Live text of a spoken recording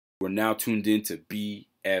now tuned in to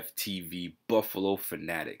BFTV, Buffalo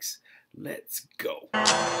Fanatics. Let's go.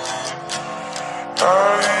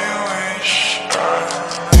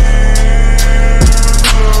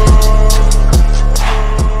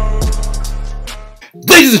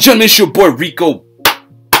 Ladies and gentlemen, it's your boy Rico,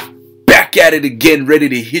 back at it again, ready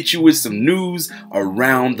to hit you with some news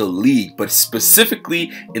around the league, but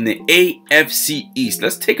specifically in the AFC East.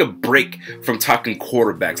 Let's take a break from talking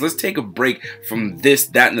quarterbacks. Let's take a break from this,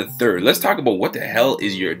 that, and the third. Let's talk about what the hell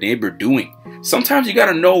is your neighbor doing. Sometimes you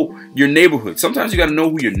gotta know your neighborhood. Sometimes you gotta know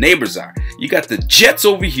who your neighbors are. You got the Jets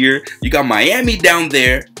over here, you got Miami down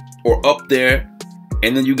there or up there,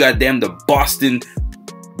 and then you got the Boston,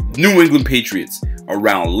 New England Patriots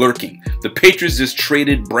around lurking. The Patriots just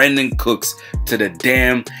traded Brandon Cooks to the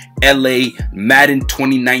damn LA Madden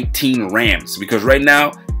 2019 Rams, because right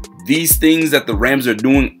now these things that the Rams are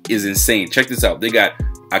doing is insane. Check this out. They got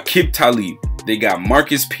Aqib Talib, they got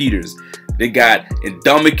Marcus Peters, they got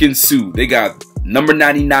Ndamukong Suh, they got number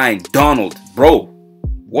 99 Donald. Bro,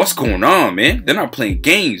 what's going on, man? They're not playing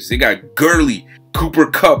games. They got Gurley, Cooper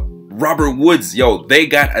Kupp, Robert Woods. Yo, they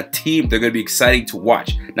got a team they're going to be exciting to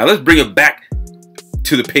watch. Now let's bring it back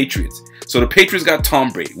to the Patriots. So the Patriots got Tom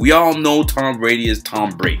Brady. We all know Tom Brady is Tom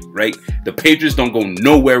Brady, right? The Patriots don't go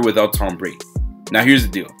nowhere without Tom Brady. Now here's the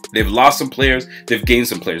deal. They've lost some players. They've gained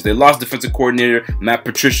some players. They lost defensive coordinator Matt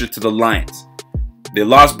Patricia to the Lions. They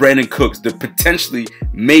lost Brandon Cooks. They're potentially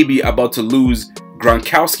maybe about to lose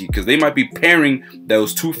Gronkowski, because they might be pairing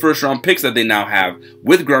those 2 first-round picks that they now have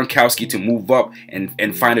with Gronkowski to move up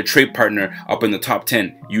and find a trade partner up in the top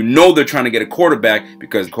 10. You know they're trying to get a quarterback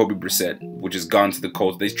because Kobe Brissett, which has gone to the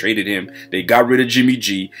Colts, they traded him. They got rid of Jimmy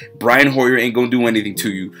G. Brian Hoyer ain't going to do anything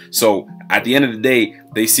to you. So at the end of the day,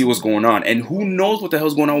 they see what's going on. And who knows what the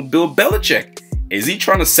hell's going on with Bill Belichick? Is he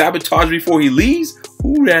trying to sabotage before he leaves?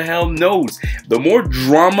 Who the hell knows? The more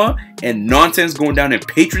drama and nonsense going down in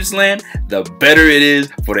Patriots land, the better it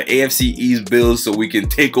is for the AFC East Bills, so we can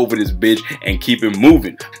take over this bitch and keep it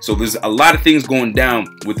moving. So there's a lot of things going down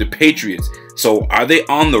with the Patriots. So are they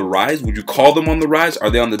on the rise? Would you call them on the rise? Are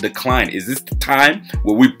they on the decline? Is this the time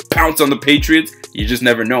where we pounce on the Patriots? You just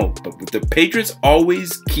never know. But the Patriots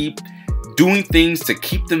always keep doing things to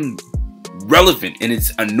keep them relevant, and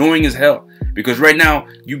it's annoying as hell. Because right now,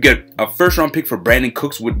 you get a first-round pick for Brandon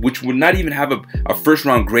Cooks, which would not even have a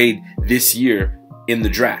first-round grade this year in the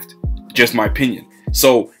draft. Just my opinion.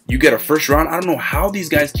 So you get a first round. I don't know how these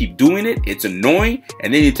guys keep doing it. It's annoying,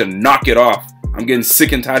 and they need to knock it off. I'm getting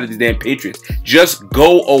sick and tired of these damn Patriots. Just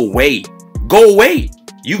go away. Go away.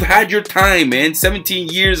 You've had your time, man. 17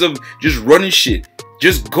 years of just running shit.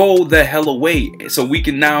 Just go the hell away so we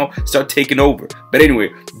can now start taking over. But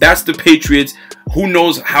anyway, that's the Patriots. Who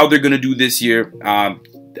knows how they're going to do this year?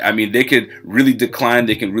 I mean, they could really decline.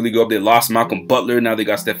 They can really go up. They lost Malcolm Butler. Now they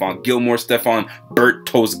got Stephon Gilmore. Stephon Burt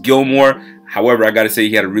Toast Gilmore. However, I got to say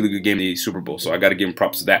he had a really good game in the Super Bowl. So I got to give him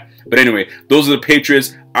props to that. But anyway, those are the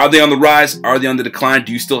Patriots. Are they on the rise? Are they on the decline?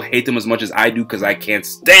 Do you still hate them as much as I do? Because I can't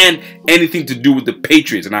stand anything to do with the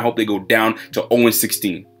Patriots. And I hope they go down to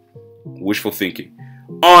 0-16. Wishful thinking.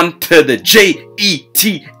 On to the Jets,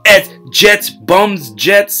 Jets, bums,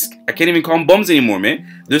 Jets. I can't even call them bums anymore,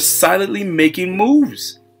 man. They're silently making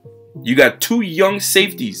moves. You got 2 young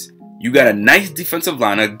safeties. You got a nice defensive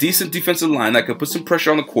line, a decent defensive line that could put some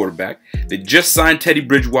pressure on the quarterback. They just signed Teddy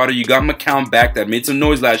Bridgewater. You got McCown back that made some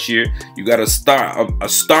noise last year. You got a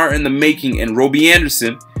star in the making in Robbie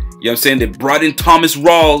Anderson. You know what I'm saying? They brought in Thomas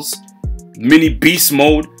Rawls, mini beast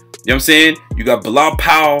mode. You know what I'm saying? You got Bilal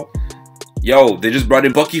Powell. Yo, they just brought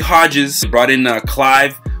in Bucky Hodges. They brought in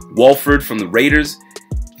Clive Walford from the Raiders.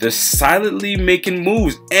 They're silently making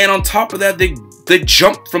moves. And on top of that, they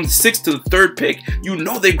jumped from the 6th to the 3rd pick. You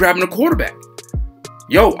know they're grabbing a quarterback.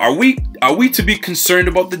 Yo, are we to be concerned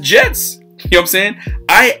about the Jets? You know what I'm saying?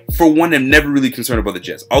 I, for one, am never really concerned about the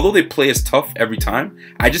Jets. Although they play us tough every time,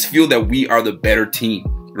 I just feel that we are the better team,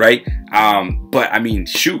 right? But I mean,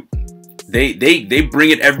 shoot. They bring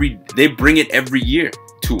it every year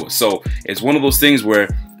to us. So it's one of those things where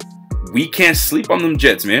we can't sleep on them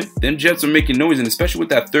Jets, man. Them Jets are making noise, and especially with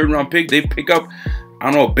that 3rd round pick, they pick up, I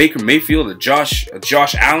don't know, a Baker Mayfield, a Josh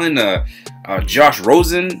Allen, Josh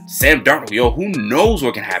Rosen, Sam Darnold. Yo, who knows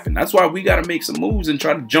what can happen? That's why we got to make some moves and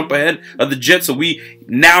try to jump ahead of the Jets so we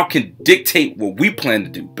now can dictate what we plan to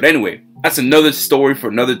do. But anyway, that's another story for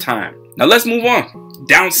another time. Now let's move on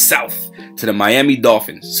down south to the Miami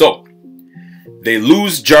Dolphins. So they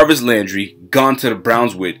lose Jarvis Landry, gone to the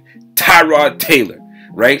Browns with Tyrod Taylor,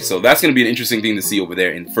 right? So that's going to be an interesting thing to see over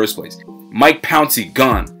there in the first place. Mike Pouncey,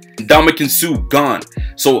 gone. Ndamukong Suh, gone.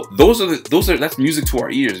 So that's music to our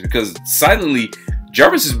ears, because silently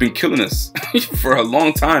Jarvis has been killing us for a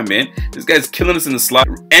long time, man. This guy's killing us in the slot.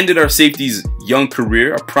 Ended our safety's young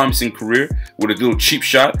career, a promising career, with a little cheap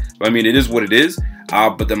shot. I mean, it is what it is.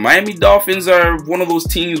 But the Miami Dolphins are one of those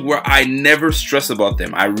teams where I never stress about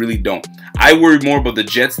them. I really don't. I worry more about the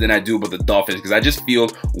Jets than I do about the Dolphins, because I just feel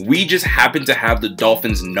we just happen to have the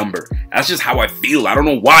Dolphins number. That's just how I feel. I don't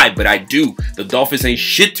know why, but I do. The Dolphins ain't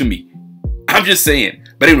shit to me. I'm just saying.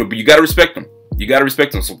 But anyway, but you got to respect them. You got to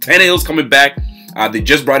respect them. So Tannehill's coming back. They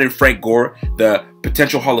just brought in Frank Gore, the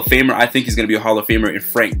potential Hall of Famer. I think he's going to be a Hall of Famer in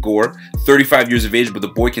Frank Gore. 35 years of age, but the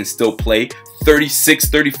boy can still play. 36,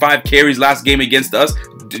 35 carries last game against us.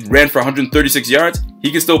 Ran for 136 yards.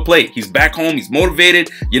 He can still play. He's back home. He's motivated.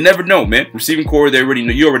 You never know, man. Receiving core, they already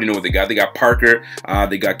know. You already know what they got. They got Parker.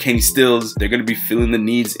 They got Kenny Stills. They're going to be filling the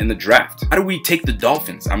needs in the draft. How do we take the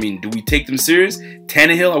Dolphins? I mean, do we take them serious?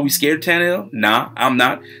 Tannehill, are we scared of Tannehill? Nah, I'm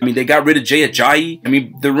not. I mean, they got rid of Jay Ajayi. I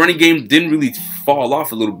mean, the running game didn't really fall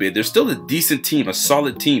off a little bit. They're still a decent team, a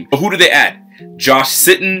solid team. But who do they add? Josh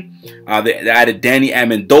Sitton. They added Danny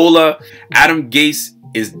Amendola. Adam Gase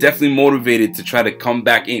is definitely motivated to try to come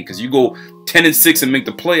back in, because you go 10-6 and make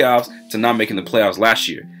the playoffs to not making the playoffs last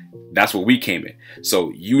year. That's what we came in.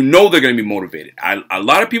 So you know they're going to be motivated. A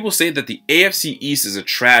lot of people say that the AFC East is a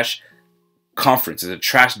trash conference, it's a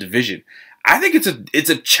trash division. I think it's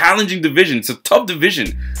a challenging division. It's a tough division.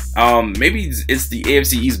 Maybe it's the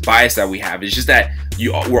AFC East bias that we have. It's just that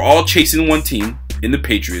we're all chasing one team in the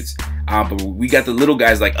Patriots, but we got the little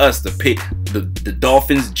guys like us, the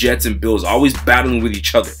Dolphins, Jets, and Bills, always battling with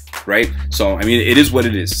each other, right? So I mean, it is what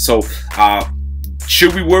it is. So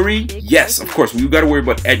should we worry? Yes, of course. We've got to worry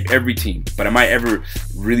about every team. But am I ever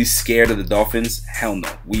really scared of the Dolphins? Hell no.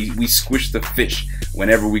 We squish the fish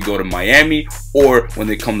whenever we go to Miami or when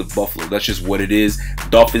they come to Buffalo. That's just what it is.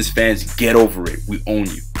 Dolphins fans, get over it. We own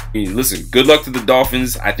you. I mean, listen, good luck to the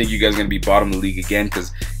Dolphins. I think you guys are going to be bottom of the league again,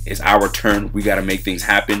 because it's our turn. We got to make things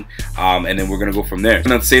happen. And then we're going to go from there. I'm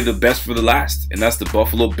going to save the best for the last, and that's the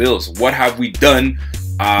Buffalo Bills. What have we done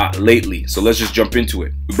lately? So let's just jump into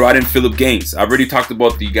it. We brought in Philip Gaines. I already talked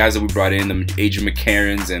about the guys that we brought in, the Adrian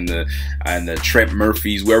McCarrons and the Trent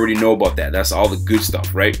Murphys. We already know about that. That's all the good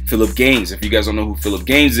stuff, right? Philip Gaines. If you guys don't know who Philip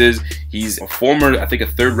Gaines is, he's a former, I think, a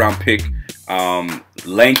third-round pick.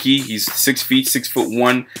 Lanky. He's 6 feet,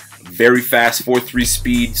 6'1", very fast, 4.3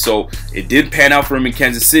 speed. So it did pan out for him in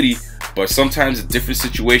Kansas City. But sometimes a different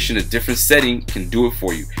situation, a different setting can do it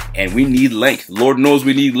for you. And we need length. Lord knows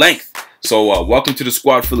we need length. So welcome to the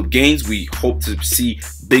squad, Philip Gaines. We hope to see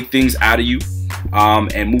big things out of you.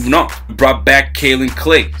 And moving on, we brought back Kalen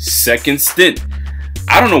Clay, second stint.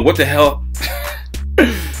 I don't know what the hell.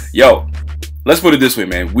 Yo, let's put it this way,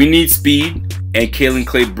 man. We need speed, and Kalen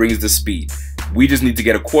Clay brings the speed. We just need to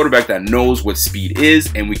get a quarterback that knows what speed is,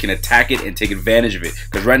 and we can attack it and take advantage of it.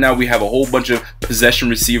 Because right now we have a whole bunch of possession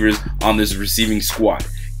receivers on this receiving squad.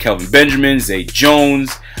 Kelvin Benjamin, Zay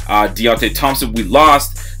Jones, Deontay Thompson, we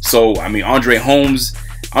lost. So, I mean, Andre Holmes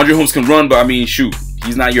can run, but I mean, shoot,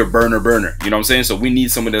 he's not your burner. You know what I'm saying? So we need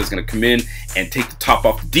someone that's going to come in and take the top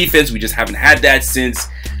off the defense. We just haven't had that since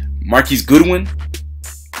Marquise Goodwin,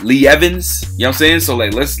 Lee Evans. You know what I'm saying? So,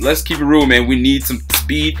 like, let's keep it real, man. We need some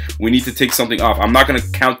speed. We need to take something off. I'm not going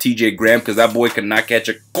to count TJ Graham, because that boy could not catch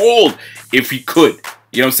a cold if he could.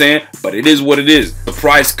 You know what I'm saying? But it is what it is.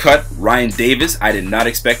 Surprise cut, Ryan Davis. I did not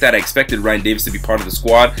expect that. I expected Ryan Davis to be part of the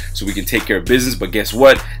squad so we can take care of business. But guess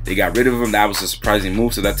what? They got rid of him. That was a surprising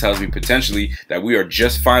move. So that tells me potentially that we are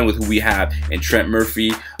just fine with who we have in Trent Murphy,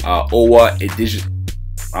 Owa, Edition.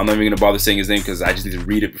 I'm not even going to bother saying his name because I just need to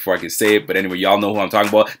read it before I can say it. But anyway, y'all know who I'm talking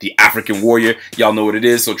about. The African Warrior. Y'all know what it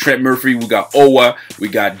is. So Trent Murphy, we got Owa, we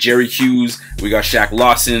got Jerry Hughes, we got Shaq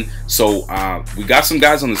Lawson. So we got some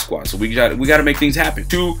guys on the squad. So we got to make things happen.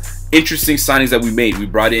 Two interesting signings that we made. We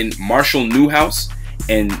brought in Marshall Newhouse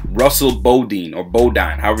and Russell Bodine, or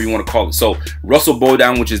Bodine, however you want to call it. So Russell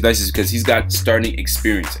Bodine, which is nice, is because he's got starting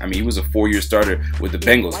experience. I mean, he was a 4-year starter with the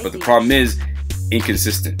Bengals. But the problem is,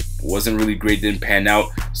 inconsistent. Wasn't really great, didn't pan out.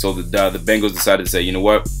 So the Bengals decided to say, you know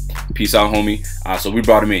what, peace out, homie. So we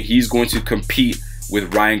brought him in. He's going to compete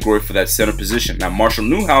with Ryan Gore for that center position. Now, Marshall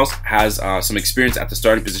Newhouse has some experience at the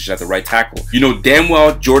starting position at the right tackle. You know damn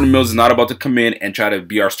well Jordan Mills is not about to come in and try to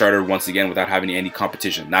be our starter once again without having any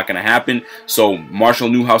competition. Not going to happen. So Marshall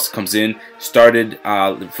Newhouse comes in, started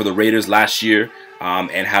for the Raiders last year,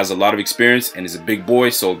 and has a lot of experience and is a big boy.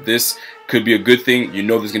 So this could be a good thing. You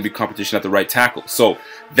know there's going to be competition at the right tackle. So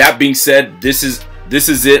that being said, this is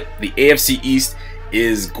it. The AFC East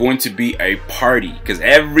is going to be a party because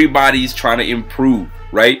everybody's trying to improve,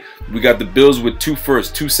 right? We got the Bills with 2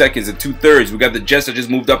 firsts, 2 seconds, and 2 thirds. We got the Jets that just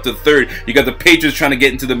moved up to the third. You got the Patriots trying to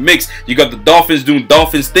get into the mix. You got the Dolphins doing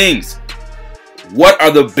Dolphins things. What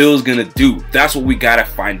are the Bills gonna do? That's what we gotta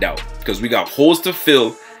find out, because we got holes to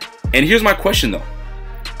fill. And here's my question though.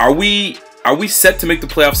 Are we set to make the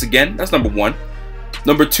playoffs again? That's number one.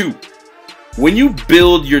 Number two, when you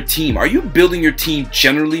build your team, are you building your team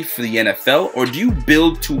generally for the NFL, or do you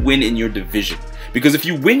build to win in your division? Because if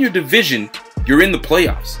you win your division, you're in the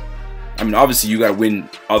playoffs. I mean, obviously you gotta win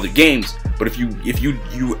other games, but if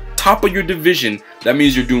you top of your division, that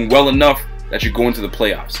means you're doing well enough that you're going to the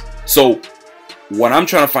playoffs. So what I'm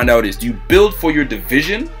trying to find out is, do you build for your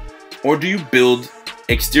division, or do you build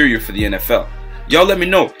exterior for the NFL? Y'all let me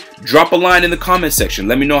know. Drop a line in the comment section.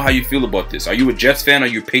 Let me know how you feel about this. Are you a Jets fan? Are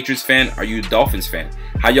you a Patriots fan? Are you a Dolphins fan?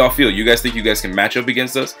 How y'all feel? You guys think you guys can match up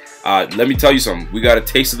against us? Let me tell you something. We got a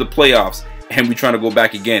taste of the playoffs, and we trying to go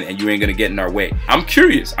back again, and you ain't gonna get in our way. I'm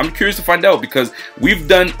curious. I'm curious to find out, because we've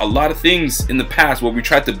done a lot of things in the past where we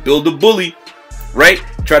tried to build a bully, right?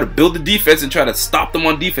 Try to build the defense and try to stop them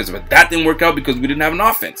on defense, but that didn't work out because we didn't have an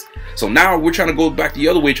offense. So now we're trying to go back the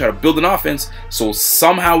other way, try to build an offense, so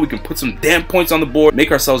somehow we can put some damn points on the board,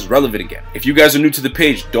 make ourselves relevant again. If you guys are new to the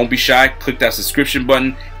page, don't be shy. Click that subscription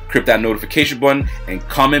button, click that notification button, and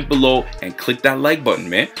comment below, and click that like button,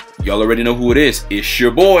 man. Y'all already know who it is. It's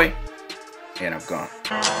your boy, and I'm gone.